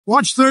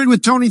Watch 30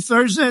 with Tony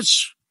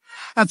Thursdays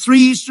at 3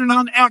 Eastern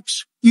on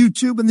X,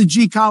 YouTube, and the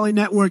G Collie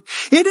Network.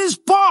 It is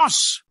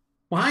Boss!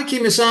 Well, hi,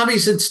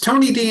 Kemosabe's. It's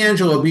Tony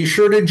D'Angelo. Be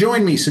sure to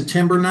join me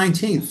September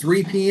 19th,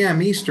 3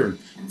 p.m. Eastern,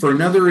 for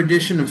another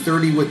edition of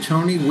 30 with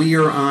Tony. We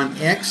are on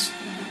X,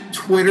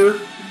 Twitter,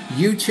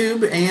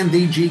 YouTube, and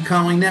the G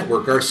Collie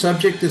Network. Our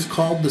subject is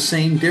called The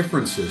Same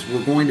Differences.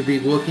 We're going to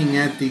be looking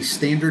at the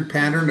standard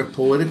pattern of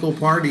political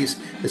parties,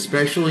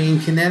 especially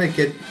in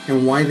Connecticut,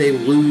 and why they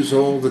lose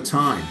all the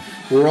time.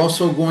 We're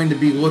also going to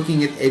be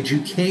looking at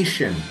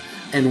education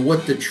and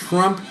what the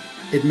Trump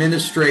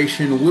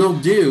administration will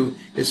do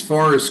as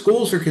far as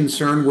schools are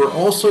concerned. We're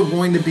also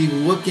going to be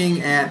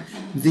looking at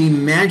the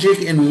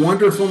magic and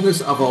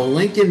wonderfulness of a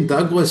Lincoln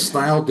Douglas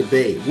style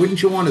debate.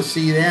 Wouldn't you want to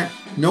see that?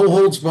 No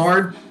holds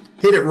barred,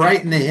 hit it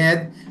right in the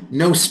head,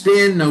 no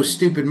spin, no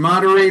stupid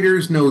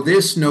moderators, no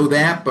this, no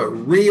that, but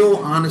real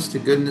honest to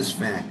goodness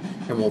fact.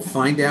 And we'll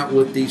find out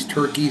what these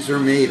turkeys are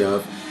made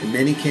of, in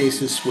many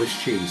cases Swiss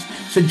cheese.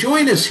 So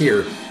join us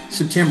here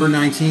September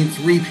 19th,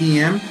 3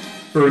 p.m.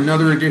 for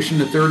another edition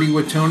of 30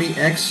 with Tony,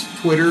 X,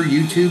 Twitter,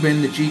 YouTube,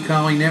 and the G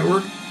Collie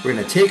Network. We're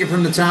going to take it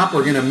from the top.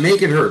 We're going to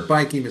make it hurt.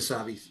 Bye,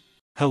 Kemosabe.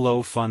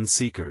 Hello, fun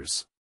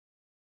seekers.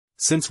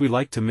 Since we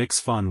like to mix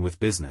fun with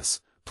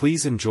business,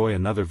 please enjoy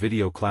another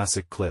video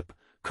classic clip,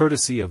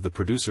 courtesy of the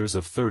producers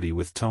of 30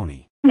 with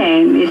Tony. My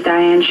name is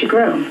Diane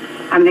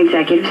Shagru. I'm the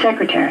executive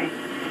secretary.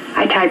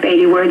 I type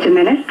 80 words a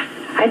minute.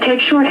 I take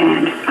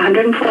shorthand,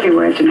 140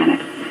 words a minute.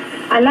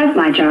 I love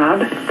my job,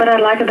 but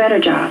I'd like a better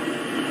job.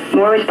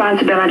 More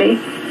responsibility,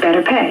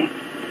 better pay.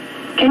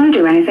 Can you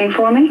do anything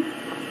for me?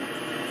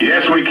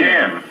 Yes, we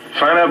can.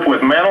 Sign up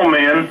with Mantle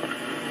Men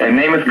and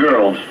Namath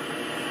Girls.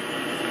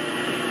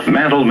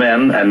 Mantle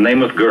Men and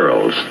Namath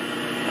Girls,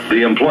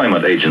 the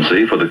employment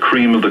agency for the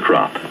cream of the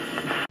crop.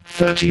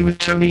 30 with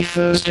Tony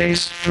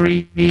Thursdays,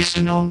 3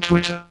 Eastern on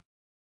Twitter.